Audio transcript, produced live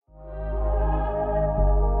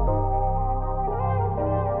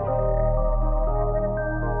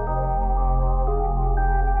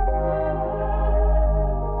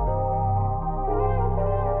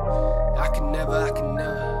I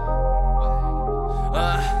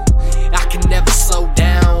can never slow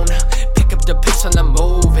down. Pick up the pace when I'm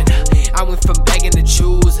moving. I went from begging to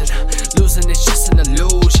choosing. Losing is just an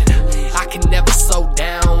illusion. I can never slow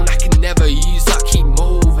down. I can never ease. I keep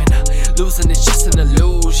moving. Losing is just an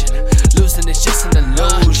illusion. Losing is just an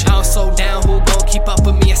illusion. I don't slow down. Who gon' keep up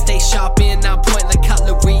with me? I stay sharp and I point like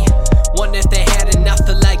cutlery. Wonder if they had enough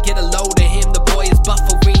to like get a load of him. The boy is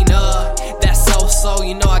buffering. That's so.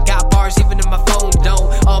 You know I got bars even if my phone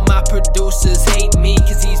don't. All my producers hate me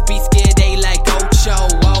cause these beats get A like Ocho.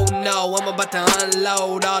 Oh no, I'm about to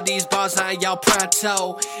unload all these bars on y'all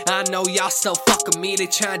pronto. I know y'all still fucking me. They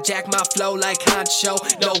tryna jack my flow like Honcho.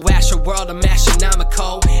 No Asher world, I'm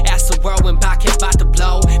astronomical. Ask the world when Bobc about to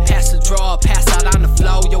blow. Pass the draw, pass out on the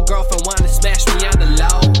flow. Your girlfriend wanna smash me on the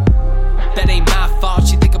low. That ain't my fault.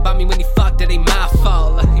 She think about me when he fucked, that ain't my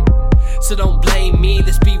fault. So don't blame me,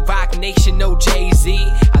 this be Rock Nation, no Jay-Z.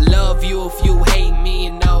 I love you if you hate me,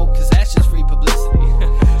 you know, cause that's just free publicity.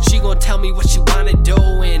 She gon' tell me what she wanna do,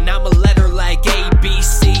 and I'ma let her like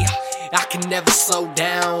ABC. I can never slow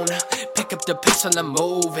down. Pick up the pace when I'm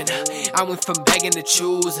moving. I went from begging to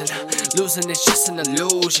choosing. Losing is just an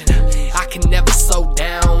illusion. I can never slow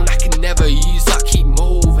down. I can never ease. I keep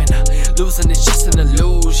moving. Losing is just an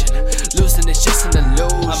illusion. Losing is just an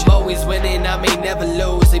illusion. I'm always winning. I may never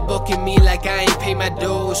lose. They booking me like I ain't pay my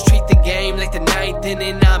dues. Treat the game like the ninth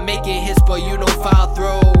inning. I'm making hits, but you don't follow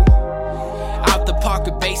through. Out the park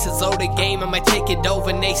with bases, oh the game, I might take it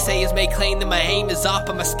over. Naysayers may claim that my aim is off,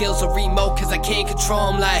 but my skills are remote cause I can't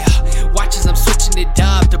control them. Like, watch as I'm switching it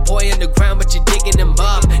up. The boy underground, but you're digging him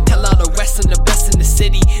up. Tell all the rest I'm the best in the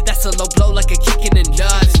city. That's a low blow like a kick in the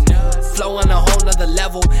nuts. Flow on a whole nother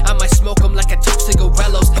level. I might smoke them like I took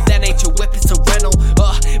cigarellos. That ain't your whip, it's a rental.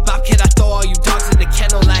 Bobcat, I throw all you dogs in the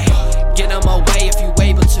kennel. Like, get on my way if you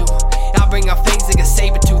able to. I'll bring out things like a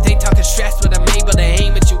saber tooth. They talking stress, but I'm able to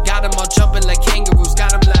aim at you. Got them all jumping like kangaroos.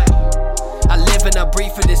 Got them like, I live and I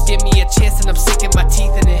breathe for this. Give me a chance and I'm sinking my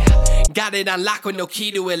teeth in it. Got it on lock with no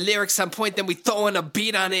key to it. Lyrics on point, then we throwing a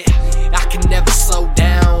beat on it. I can never slow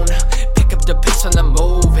down. Pick up the pace when I'm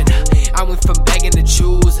moving.